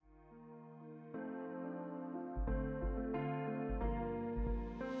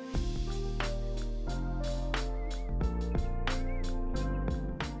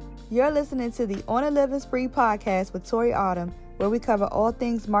You're listening to the On a Living Spree podcast with Tori Autumn, where we cover all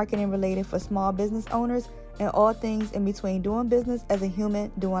things marketing related for small business owners and all things in between doing business as a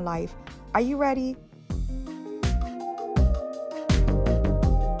human doing life. Are you ready?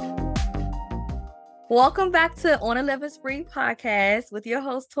 Welcome back to On a Living Spree podcast with your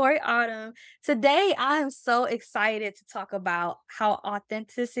host, Tori Autumn. Today, I am so excited to talk about how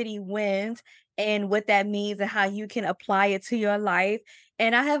authenticity wins and what that means and how you can apply it to your life.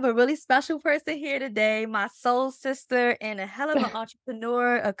 And I have a really special person here today, my soul sister and a hell of an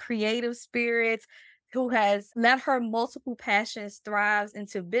entrepreneur, a creative spirit who has let her multiple passions thrive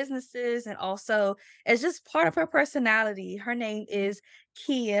into businesses and also as just part of her personality. Her name is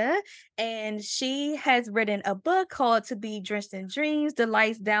Kia, and she has written a book called To Be Drenched in Dreams,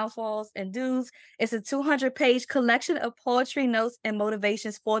 Delights, Downfalls, and Do's. It's a 200-page collection of poetry, notes, and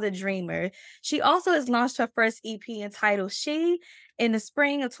motivations for the dreamer. She also has launched her first EP entitled She in the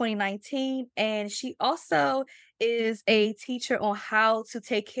spring of 2019, and she also is a teacher on how to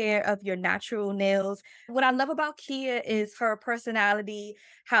take care of your natural nails. What I love about Kia is her personality,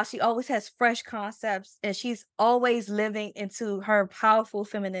 how she always has fresh concepts and she's always living into her powerful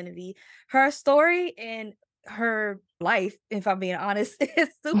femininity. Her story and her life, if I'm being honest, is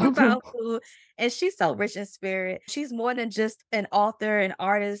super powerful and she's so rich in spirit. She's more than just an author, an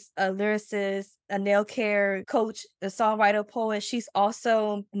artist, a lyricist, a nail care coach, a songwriter, poet. She's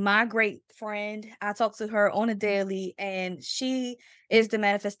also my great friend. I talk to her on a daily and she is the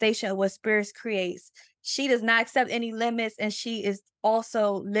manifestation of what spirits creates. She does not accept any limits and she is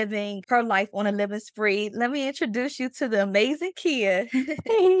also living her life on a living spree. Let me introduce you to the amazing Kia.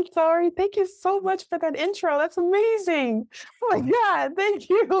 Hey, Tori, thank you so much for that intro. That's amazing. Oh my God, thank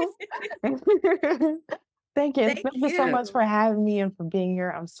you. Thank you. Thank Thank you so much you. for having me and for being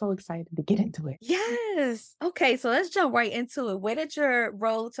here. I'm so excited to get into it. Yes. Okay, so let's jump right into it. Where did your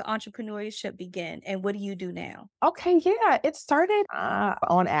road to entrepreneurship begin and what do you do now? Okay, yeah, it started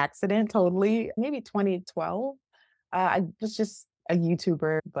on accident totally, maybe 2012. I was just a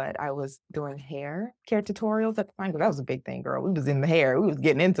YouTuber, but I was doing hair care tutorials at the time. 'Cause that was a big thing, girl. We was in the hair, we was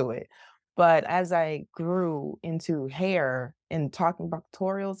getting into it. But as I grew into hair and talking about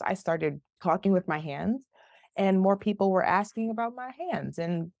tutorials, I started talking with my hands, and more people were asking about my hands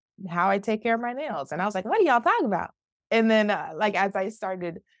and how I take care of my nails. And I was like, what are y'all talking about? And then, like, as I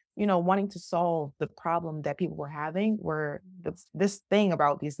started, wanting to solve the problem that people were having, were this thing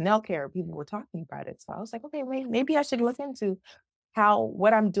about these nail care, people were talking about it. So I was like, okay, maybe I should look into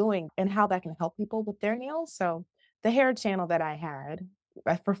what I'm doing and how that can help people with their nails. So the hair channel that I had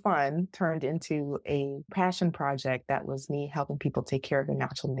for fun turned into a passion project that was me helping people take care of their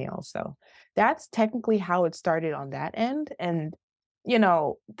natural nails. So that's technically how it started on that end. And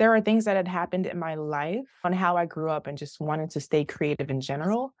there are things that had happened in my life on how I grew up and just wanted to stay creative in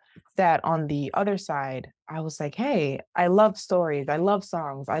general. That on the other side, I was like, hey, I love stories, I love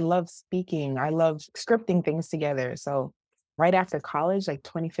songs, I love speaking, I love scripting things together. So right after college, like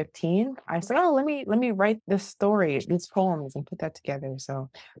 2015, I said, oh, let me write this story, these poems, and put that together. So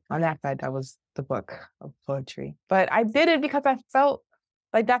on that side, that was the book of poetry. But I did it because I felt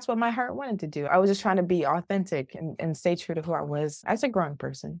like that's what my heart wanted to do. I was just trying to be authentic and stay true to who I was as a growing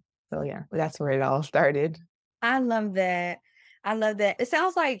person. So yeah, that's where it all started. I love that. I love that. It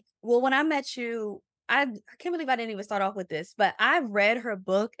sounds like, well, when I met you, I can't believe I didn't even start off with this, but I read her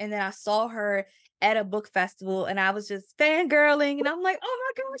book and then I saw her at a book festival and I was just fangirling and I'm like,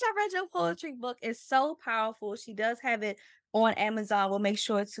 oh my gosh, I read your poetry book. It's so powerful. She does have it on Amazon. We'll make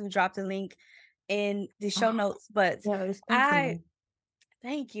sure to drop the link in the show Oh, notes. But yes, thank I you.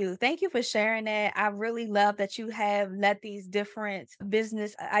 thank you. Thank you for sharing that. I really love that you have let these different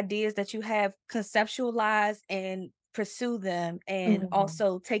business ideas that you have conceptualize and pursue them and Mhm.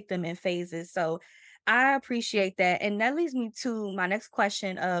 also take them in phases. So I appreciate that. And that leads me to my next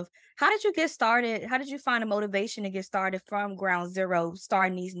question of how did you get started? How did you find a motivation to get started from ground zero,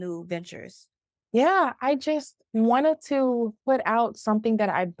 starting these new ventures? Yeah, I just wanted to put out something that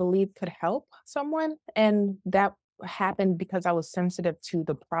I believe could help someone. And that happened because I was sensitive to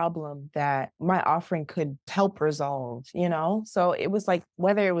the problem that my offering could help resolve? So it was like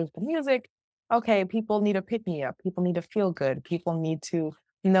whether it was the music, okay, people need to pick me up, people need to feel good, people need to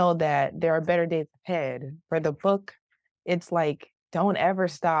know that there are better days ahead. For the book, it's like, don't ever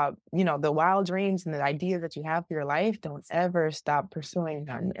stop, the wild dreams and the ideas that you have for your life, don't ever stop pursuing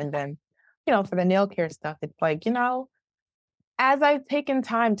them. And then for the nail care stuff, it's like, as I've taken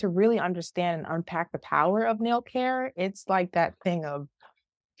time to really understand and unpack the power of nail care, it's like that thing of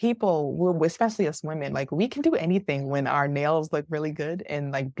people will, especially us women, like we can do anything when our nails look really good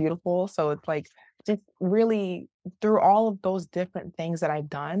and like beautiful. So it's like just really through all of those different things that I've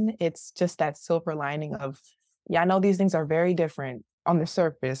done, it's just that silver lining of, yeah, I know these things are very different on the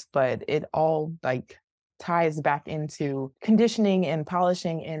surface, but it all like ties back into conditioning and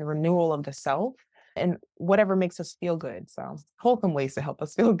polishing and renewal of the self and whatever makes us feel good. So wholesome ways to help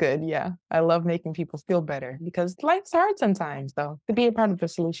us feel good. Yeah. I love making people feel better because life's hard sometimes. So to be a part of the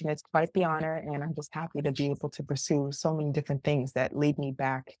solution, it's quite the honor. And I'm just happy to be able to pursue so many different things that lead me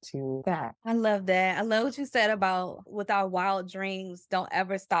back to that. I love that. I love what you said about with our wild dreams, don't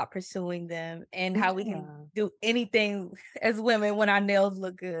ever stop pursuing them and how we can Yeah. do anything as women when our nails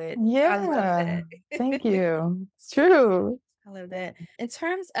look good. I love Yeah. that. Thank you. It's true. I love that. In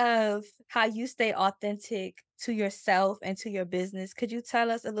terms of how you stay authentic to yourself and to your business, could you tell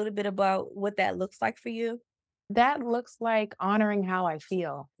us a little bit about what that looks like for you? That looks like honoring how I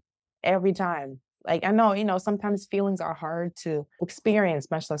feel. Every time. Like, I know, sometimes feelings are hard to experience,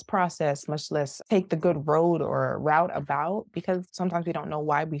 much less process, much less take the good road or route about because sometimes we don't know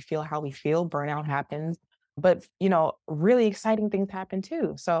why we feel how we feel. Burnout happens. But, really exciting things happen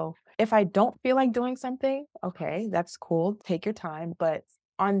too. So if I don't feel like doing something, okay, that's cool. Take your time. But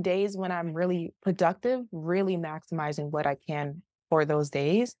on days when I'm really productive, really maximizing what I can for those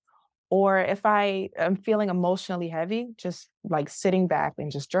days, or if I am feeling emotionally heavy, just like sitting back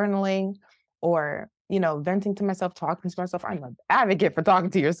and just journaling or, venting to myself, talking to myself. I'm an advocate for talking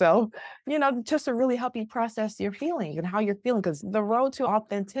to yourself, just to really help you process your feelings and how you're feeling. Because the road to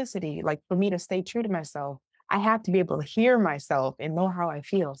authenticity, like for me to stay true to myself, I have to be able to hear myself and know how I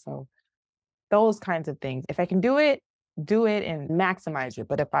feel. So those kinds of things. If I can do it and maximize it.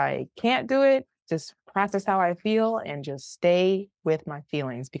 But if I can't do it, just process how I feel and just stay with my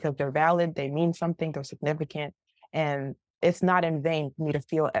feelings because they're valid, they mean something, they're significant, and it's not in vain for me to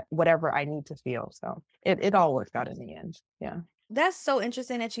feel whatever I need to feel. So it all works out in the end. Yeah. That's so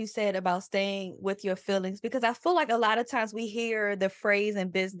interesting that you said about staying with your feelings because I feel like a lot of times we hear the phrase in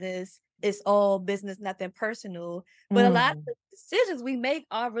business, it's all business, nothing personal. But a lot of Mm, the decisions we make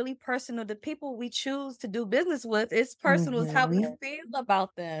are really personal. The people we choose to do business with, it's personal, it's how we mhm, feel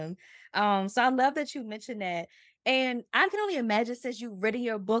about them. So I love that you mentioned that. And I can only imagine since you've written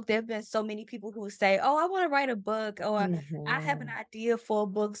your book, there have been so many people who say, oh, I want to write a book or I have an mhm. idea for a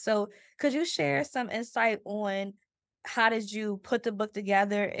book. So could you share some insight on how did you put the book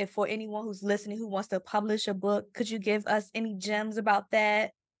together? And for anyone who's listening who wants to publish a book, could you give us any gems about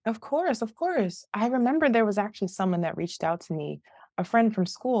that? Of course, of course. I remember there was actually someone that reached out to me, a friend from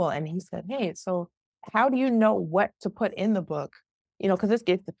school, and he said, "Hey, so how do you know what to put in the book? Because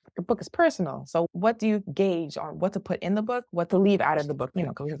the book is personal. So what do you gauge on what to put in the book, what to leave out of the book?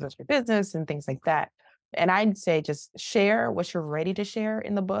 Because it's your business and things like that." And I'd say just share what you're ready to share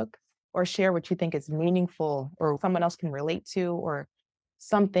in the book, or share what you think is meaningful, or someone else can relate to, or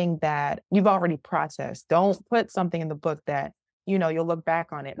something that you've already processed. Don't put something in the book that you'll look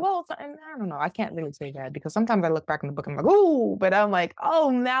back on it. Well, and I don't know. I can't really say that because sometimes I look back in the book and I'm like, "Ooh," but I'm like, "Oh,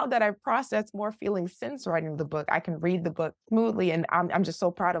 now that I've processed more feelings since writing the book, I can read the book smoothly." And I'm just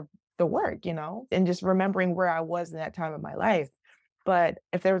so proud of the work, and just remembering where I was in that time of my life. But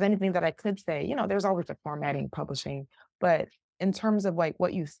if there was anything that I could say, there's always a formatting, publishing. But in terms of like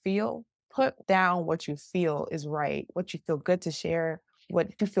what you feel, put down what you feel is right, what you feel good to share,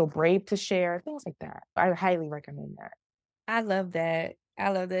 what you feel brave to share, things like that. I highly recommend that. I love that. I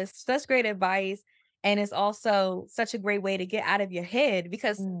love this. Such great advice. And it's also such a great way to get out of your head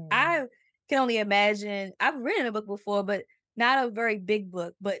because Mm. I can only imagine I've written a book before, but not a very big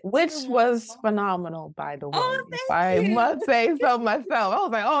book, but Which even one was small. phenomenal, by the Oh, way, if thank I you. must say so myself. I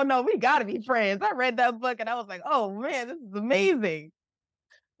was like, "Oh, no, we gotta be friends." I read that book and I was like, "Oh, man, this is amazing."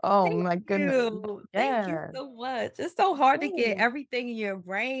 Oh Thank my goodness. you. Thank you Yeah. so much. It's so hard to get Ooh. everything in your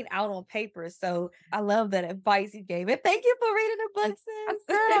brain out on paper. So I love that advice you gave. And thank you for reading the book, Girl,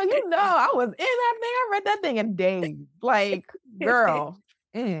 sis. I was in that thing. I read that thing in days. Like, girl.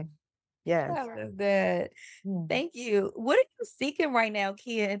 Mm, yes. I love that. Mm. Thank you. What are you seeking right now,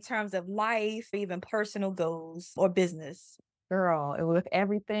 Kia, in terms of life, even personal goals or business? Girl, and with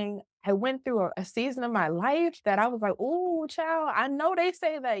everything, I went through a season of my life that I was like, "Ooh, child, I know they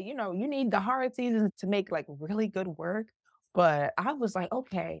say that, you need the hard seasons to make like really good work." But I was like,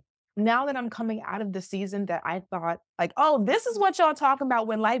 okay, now that I'm coming out of the season that I thought like, oh, this is what y'all talk about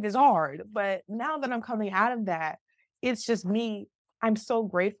when life is hard. But now that I'm coming out of that, it's just me. I'm so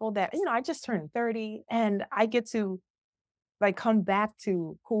grateful that, I just turned 30 and I get to like come back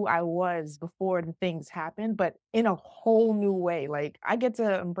to who I was before the things happened, but in a whole new way. Like I get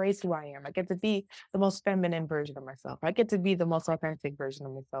to embrace who I am. I get to be the most feminine version of myself. I get to be the most authentic version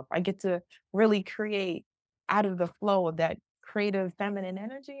of myself. I get to really create out of the flow of that creative feminine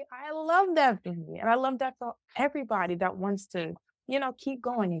energy. I love that for me. And I love that for everybody that wants to, keep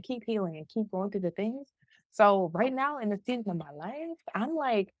going and keep healing and keep going through the things. So right now in the season of my life, I'm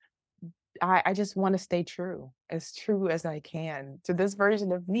like, I just want to stay true as I can to this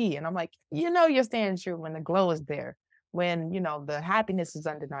version of me. And I'm like, you're staying true when the glow is there, when, the happiness is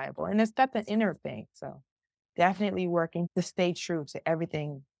undeniable. And it's that the inner thing. So definitely working to stay true to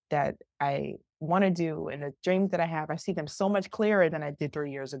everything that I want to do and the dreams that I have. I see them so much clearer than I did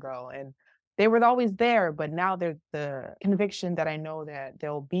 3 years ago. And they were always there, but now they're the conviction that I know that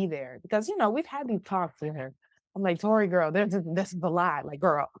they'll be there because, we've had these talks in here. I'm like, Tori, girl, this is a lot. Like,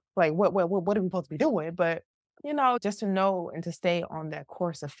 girl, like, what are we supposed to be doing? But, just to know and to stay on that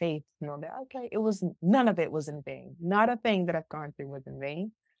course of faith, that, okay, none of it was in vain. Not a thing that I've gone through was in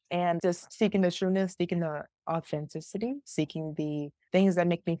vain and just seeking the trueness, seeking the authenticity, seeking the things that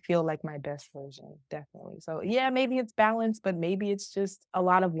make me feel like my best version, definitely. So, yeah, maybe it's balance, but maybe it's just a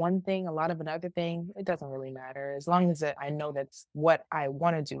lot of one thing, a lot of another thing. It doesn't really matter as long as I know that's what I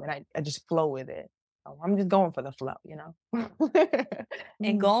want to do and I just flow with it. So I'm just going for the flow. And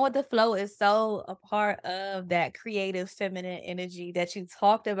Mm, going with the flow is so a part of that creative feminine energy that you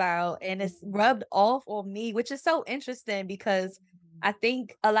talked about, and it's mhm, rubbed off on me, which is so interesting because I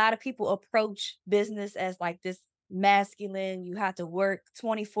think a lot of people approach business as like this masculine, you have to work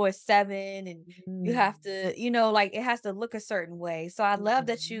 24/7 and you have mhm, to, like it has to look a certain way. So I love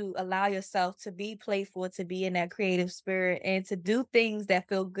that mhm, you allow yourself to be playful, to be in that creative spirit and to do things that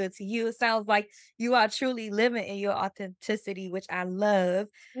feel good to you. It sounds like you are truly living in your authenticity, which I love.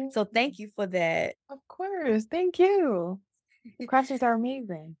 So thank mhm. you for that. Of course. Thank you. The questions are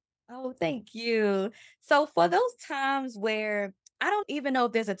amazing. Oh, thank you. So for those times where I don't even know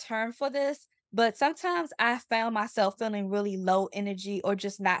if there's a term for this, but sometimes I found myself feeling really low energy or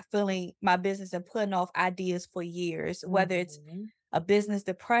just not feeling my business and putting off ideas for years, whether it's Mhm. a business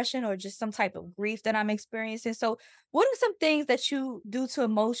depression or just some type of grief that I'm experiencing. So, what are some things that you do to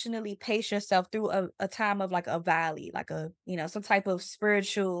emotionally pace yourself through a time of like a valley, like some type of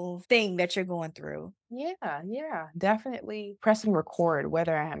spiritual thing that you're going through? Yeah, yeah, definitely pressing record,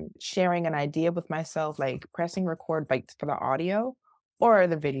 whether I'm sharing an idea with myself, like pressing record like for the audio or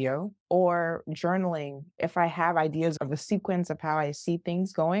the video, or journaling if I have ideas of the sequence of how I see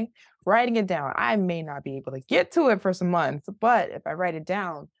things going, writing it down. I may not be able to get to it for some months, but if I write it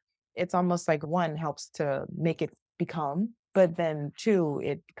down, it's almost like one helps to make it become, but then two,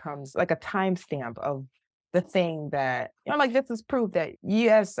 it becomes like a timestamp of the thing that, like this is proof that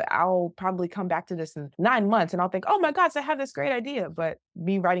yes, I'll probably come back to this in 9 months and I'll think, oh my gosh, I have this great idea. But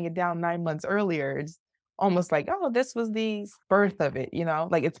me writing it down 9 months earlier, it's almost like, oh, this was the birth of it.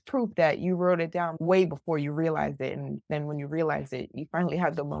 Like it's proof that you wrote it down way before you realized it. And then when you realize it, you finally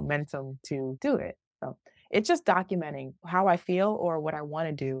have the momentum to do it. So it's just documenting how I feel or what I want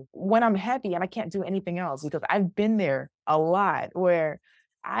to do when I'm heavy and I can't do anything else because I've been there a lot where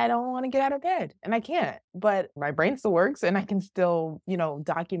I don't wanna get out of bed, and I can't, but my brain still works, and I can still,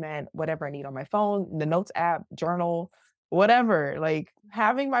 document whatever I need on my phone, the notes app, journal, whatever, like,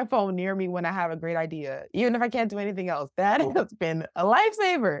 having my phone near me when I have a great idea, even if I can't do anything else, that has been a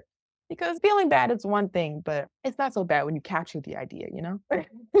lifesaver, because feeling bad is one thing, but it's not so bad when you capture the idea?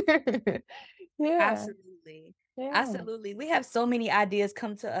 Yeah, Absolutely. yeah. Absolutely. We have so many ideas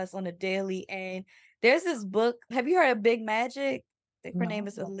come to us on a daily. And there's this book. Have you heard of Big Magic? I think her name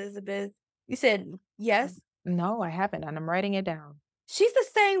is No, Elizabeth. You said yes? no, I haven't, and I'm writing it down. She's the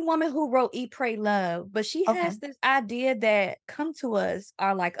same woman who wrote Eat, Pray, Love, but she Okay. has this idea that come to us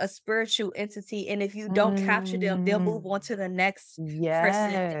are like a spiritual entity. And if you don't capture them, they'll move on Mm. to the next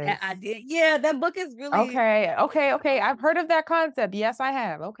person. That Yes. idea. Yeah, that book is really Okay, okay, okay, I've heard of that concept. Yes, I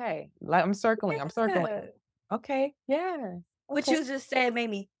have. Okay. Like, I'm circling. yeah. Okay, yeah. What Okay. you just said made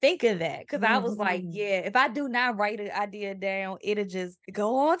me think of that because I was like, Mhm. yeah, if I do not write an idea down, it'll just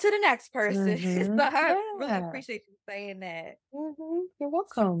go on to the next person. So Mhm. I really Yeah. appreciate you saying that. Mhm. You're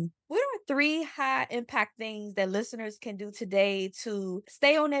welcome. What are three high impact things that listeners can do today to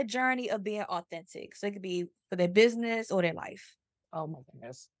stay on that journey of being authentic? So it could be for their business or their life. Oh my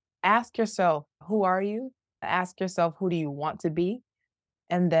goodness. Ask yourself, who are you? Ask yourself, who do you want to be?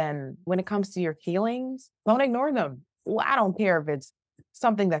 And then when it comes to your feelings, don't ignore them. Well, I don't care if it's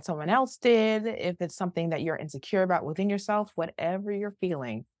something that someone else did, if it's something that you're insecure about within yourself, whatever you're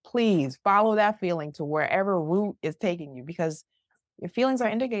feeling, please follow that feeling to wherever route is taking you because your feelings are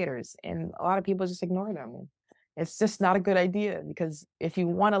indicators and a lot of people just ignore them. it's just not a good idea because if you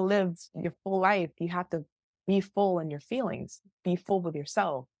want to live your full life, you have to be full in your feelings, be full with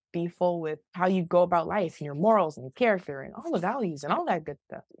yourself, be full with how you go about life and your morals and your character and all the values and all that good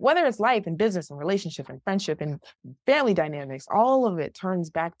stuff. Whether it's life and business and relationship and friendship and family dynamics, all of it turns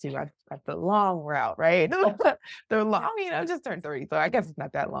back to at the long route, right? The long, I mean, I just turned 30, so I guess it's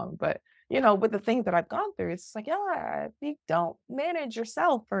not that long, but with the things that I've gone through, it's like, yeah, if you don't manage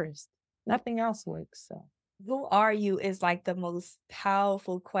yourself first, nothing else works. So Who are you is like the most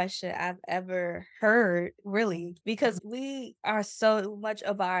powerful question I've ever heard, really, because we are so much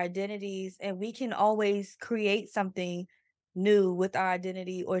of our identities and we can always create something new with our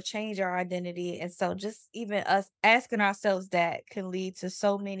identity or change our identity. And so just even us asking ourselves that can lead to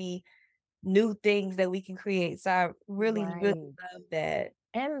so many new things that we can create. So I really, really right. love that.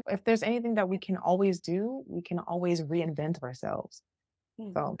 And if there's anything that we can always do, we can always reinvent ourselves. So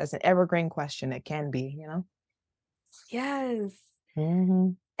Mhm. that's an evergreen question. It can be. Yes.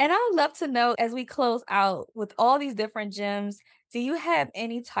 Hmm. And I would love to know as we close out with all these different gems, do you have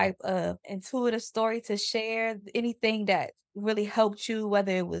any type of intuitive story to share? Anything that really helped you,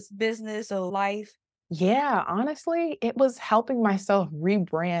 whether it was business or life? Yeah, honestly, it was helping myself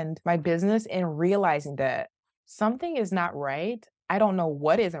rebrand my business and realizing that something is not right. I don't know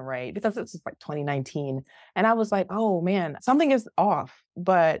what isn't right because this is like 2019. And I was like, oh man, something is off.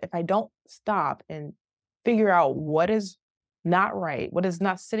 But if I don't stop and figure out what is not right, what is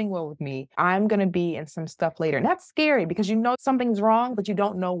not sitting well with me, I'm going to be in some stuff later. And that's scary because you know something's wrong, but you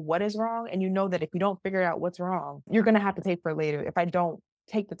don't know what is wrong. And you know that if you don't figure out what's wrong, you're going to have to pay for it later if I don't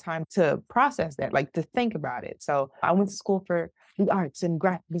take the time to process that, like to think about it. So I went to school for the arts and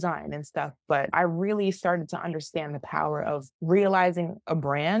graphic design and stuff, but I really started to understand the power of realizing a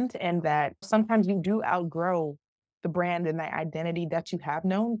brand and that sometimes you do outgrow the brand and the identity that you have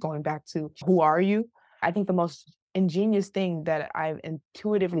known, going back to who are you? I think the most ingenious thing that I've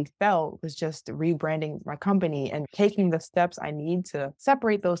intuitively felt was just rebranding my company and taking the steps I need to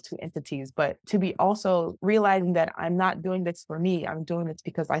separate those two entities, but to be also realizing that I'm not doing this for me. I'm doing this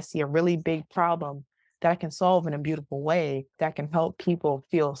because I see a really big problem that I can solve in a beautiful way that can help people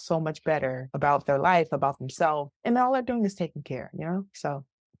feel so much better about their life, about themselves. And all they're doing is taking care? So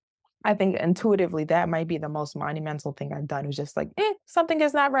I think intuitively that might be the most monumental thing I've done, was just like, something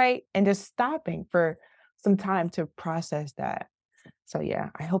is not right, and just stopping for some time to process that. So yeah,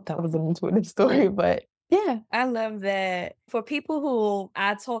 I hope that was an intuitive story, but yeah. I love that. For people who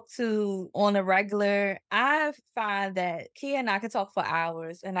I talk to on a regular, I find that Kia and I could talk for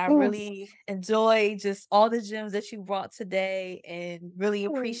hours, and I Yes. really enjoy just all the gems that you brought today and really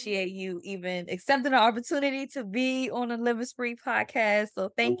appreciate you even accepting the opportunity to be on the Living Spree podcast. So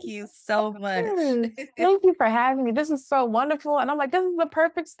thank you so much. Yes. Thank you for having me. This is so wonderful. And I'm like, this is the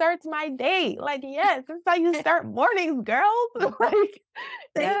perfect start to my day. Like, yes, this is how you start mornings, girls. Like,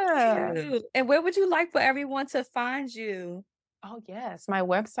 Thank yeah. you. And where would you like for everyone to find you? Oh, yes. My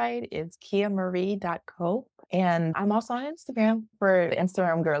website is kiamarie.co. And I'm also on Instagram for the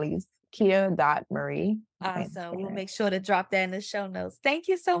Instagram girlies, kia.marie. My Awesome. We'll Instagram. make sure to drop that in the show notes. Thank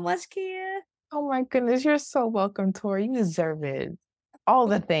you so much, Kia. Oh my goodness, you're so welcome, Tori. You deserve it. All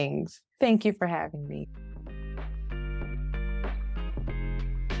the things. Thank you for having me.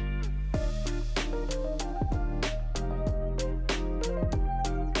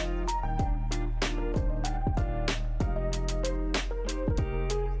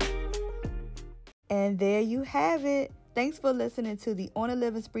 And there you have it. Thanks for listening to the On a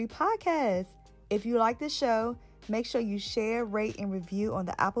Living Spree podcast. If you like the show, make sure you share, rate, and review on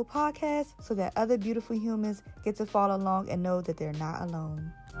the Apple Podcast so that other beautiful humans get to follow along and know that they're not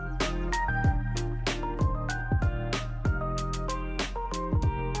alone.